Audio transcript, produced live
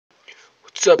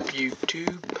What's up,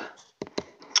 YouTube?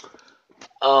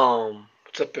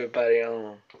 What's up, everybody?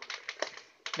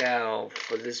 Now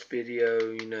for this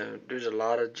video, there's a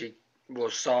lot of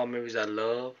Saw movies I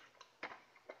love,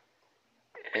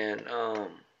 and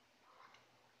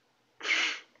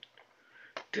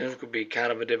this could be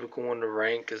kind of a difficult one to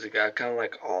rank because I got kind of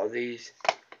like all these.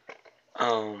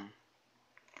 Now,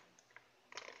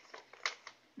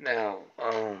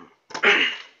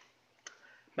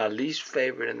 my least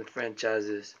favorite in the franchise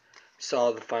is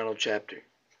Saw the Final Chapter,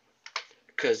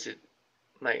 because it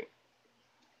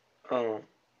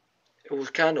was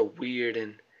kind of weird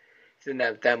and didn't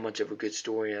have that much of a good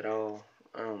story at all.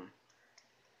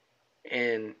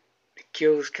 And the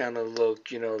kills kind of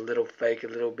look, a little fake a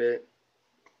little bit.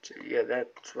 So yeah,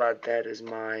 that's why that is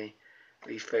my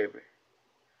least favorite.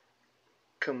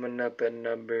 Coming up at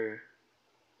number,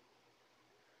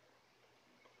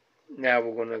 now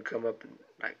we're gonna come up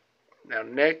now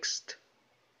next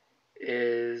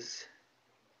is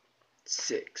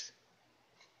 6.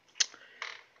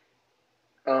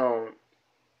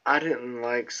 I didn't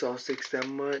like Saw 6 that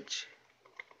much.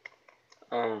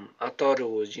 I thought it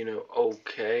was,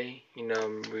 okay.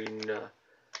 I'm reading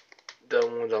the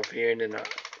ones off here and then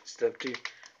stuff too.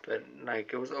 But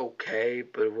it was okay,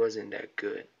 but it wasn't that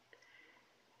good.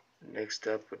 Next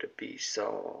up would be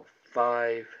Saw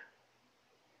 5.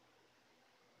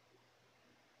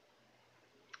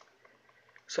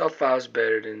 Saw 5 is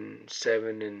better than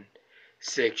 7 and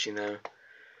 6,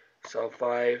 Saw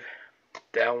 5,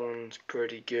 that one's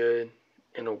pretty good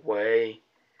in a way.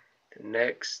 The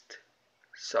next,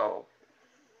 Saw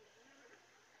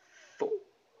 4.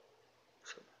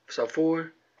 Saw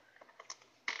 4,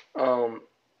 1,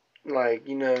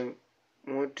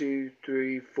 2,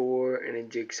 3, 4, and then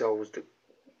Jigsaw was the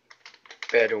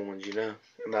better ones, in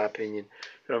my opinion.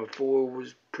 Number 4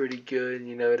 was pretty good,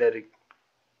 it had a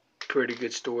pretty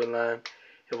good storyline.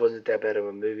 It wasn't that bad of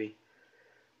a movie.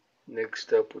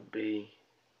 Next up would be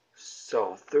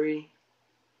Saw 3.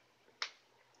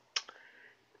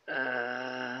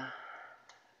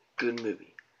 Good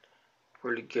movie.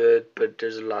 Really good, but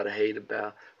there's a lot of hate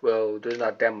about. Well, there's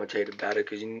not that much hate about it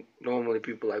because normally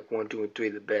people like 1, 2, and 3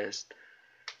 the best.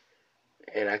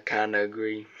 And I kind of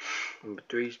agree. Number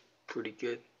 3 is pretty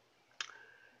good.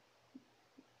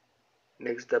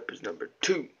 Next up is number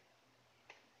 2.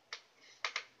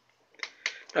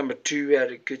 Number 2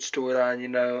 had a good storyline,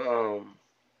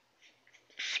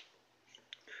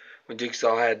 when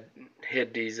Jigsaw had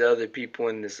hit these other people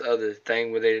in this other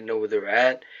thing where they didn't know where they were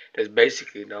at. That's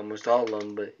basically almost all of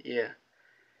them, but yeah.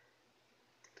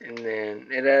 And then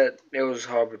it was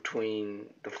hard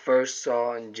between the first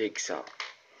Saw and Jigsaw.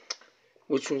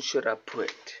 Which one should I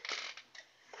put?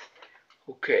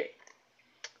 Okay.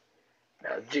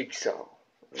 Now Jigsaw,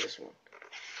 this one.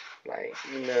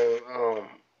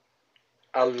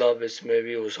 I love this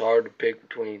movie. It was hard to pick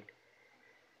between,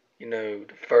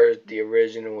 the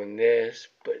original and this,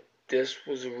 but this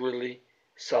was a really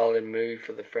solid movie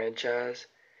for the franchise.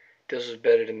 This was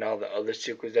better than all the other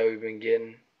sequels that we've been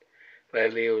getting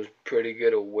lately. It was pretty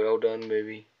good, a well done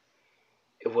movie.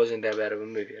 It wasn't that bad of a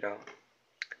movie at all.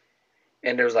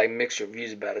 And there was mixed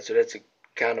reviews about it, so that's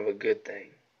kind of a good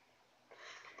thing.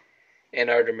 And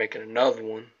they're making another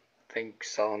one, I think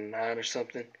Saw 9 or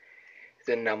something.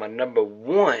 Then now my number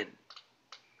 1,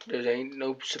 there ain't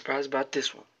no surprise about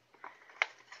this one,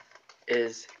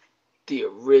 is the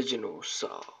original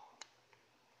Saw.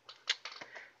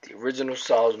 The original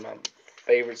Saw is my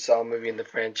favorite Saw movie in the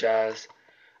franchise.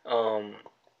 You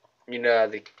know how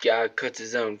the guy cuts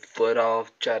his own foot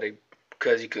off,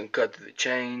 because he couldn't cut through the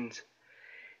chains,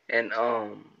 and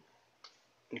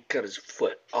he cut his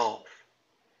foot off.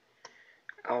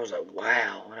 I was like,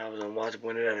 wow, when I was watching,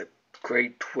 when it had a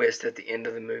great twist at the end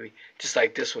of the movie, just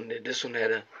like this one did. This one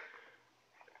had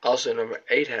also number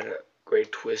 8 had a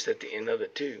great twist at the end of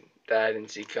it too, that I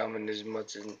didn't see coming as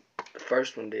much as the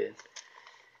first one did.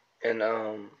 And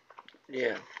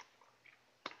yeah,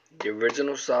 the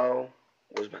original Saw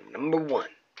was my number 1.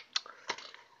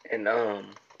 And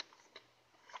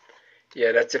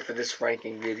yeah, that's it for this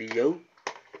ranking video.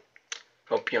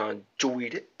 Hope y'all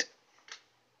enjoyed it.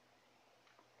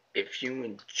 If you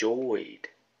enjoyed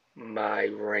my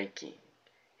ranking,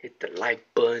 hit the like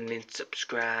button and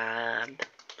subscribe.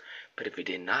 But if you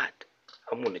did not,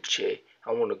 I want to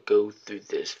go through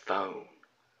this phone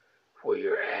where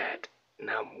you're at,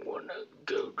 and I'm gonna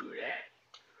go do that.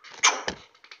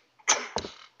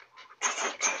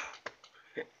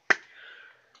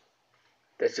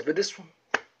 That's it for this one.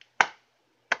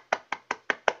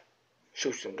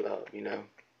 Show some love,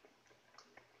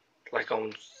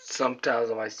 sometimes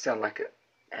I might sound like an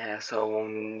asshole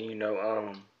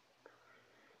on,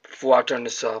 before I turn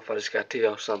this off, I just gotta tell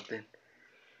y'all something,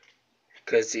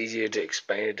 because it's easier to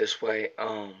explain it this way.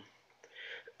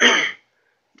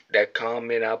 That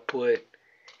comment I put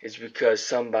is because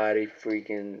somebody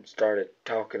freaking started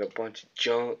talking a bunch of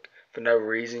junk for no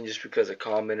reason, just because I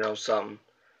commented on something.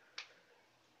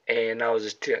 And I was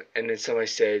just, and then somebody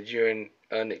said, you're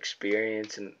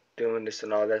unexperienced and doing this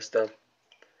and all that stuff.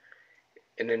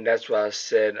 And then that's why I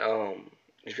said,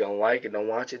 if you don't like it, don't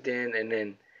watch it then. And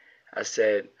then I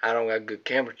said, I don't got good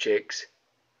camera chicks.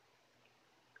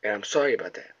 And I'm sorry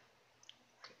about that.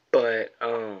 But,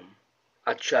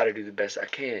 I try to do the best I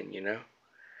can, you know?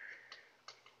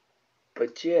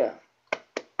 But yeah.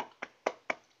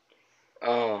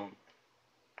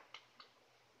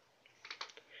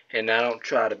 And I don't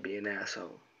try to be an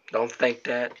asshole. Don't think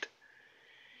that.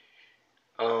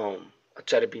 I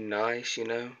try to be nice, you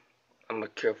know? I'm a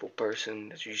careful person,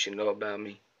 that you should know about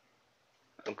me.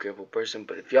 I'm a careful person.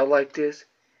 But if y'all like this,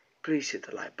 please hit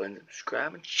the like button,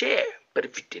 subscribe, and share. But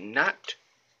if you did not,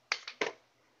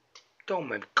 don't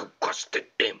make me go across the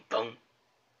damn phone.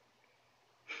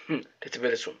 That's the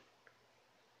realest one.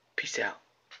 Peace out.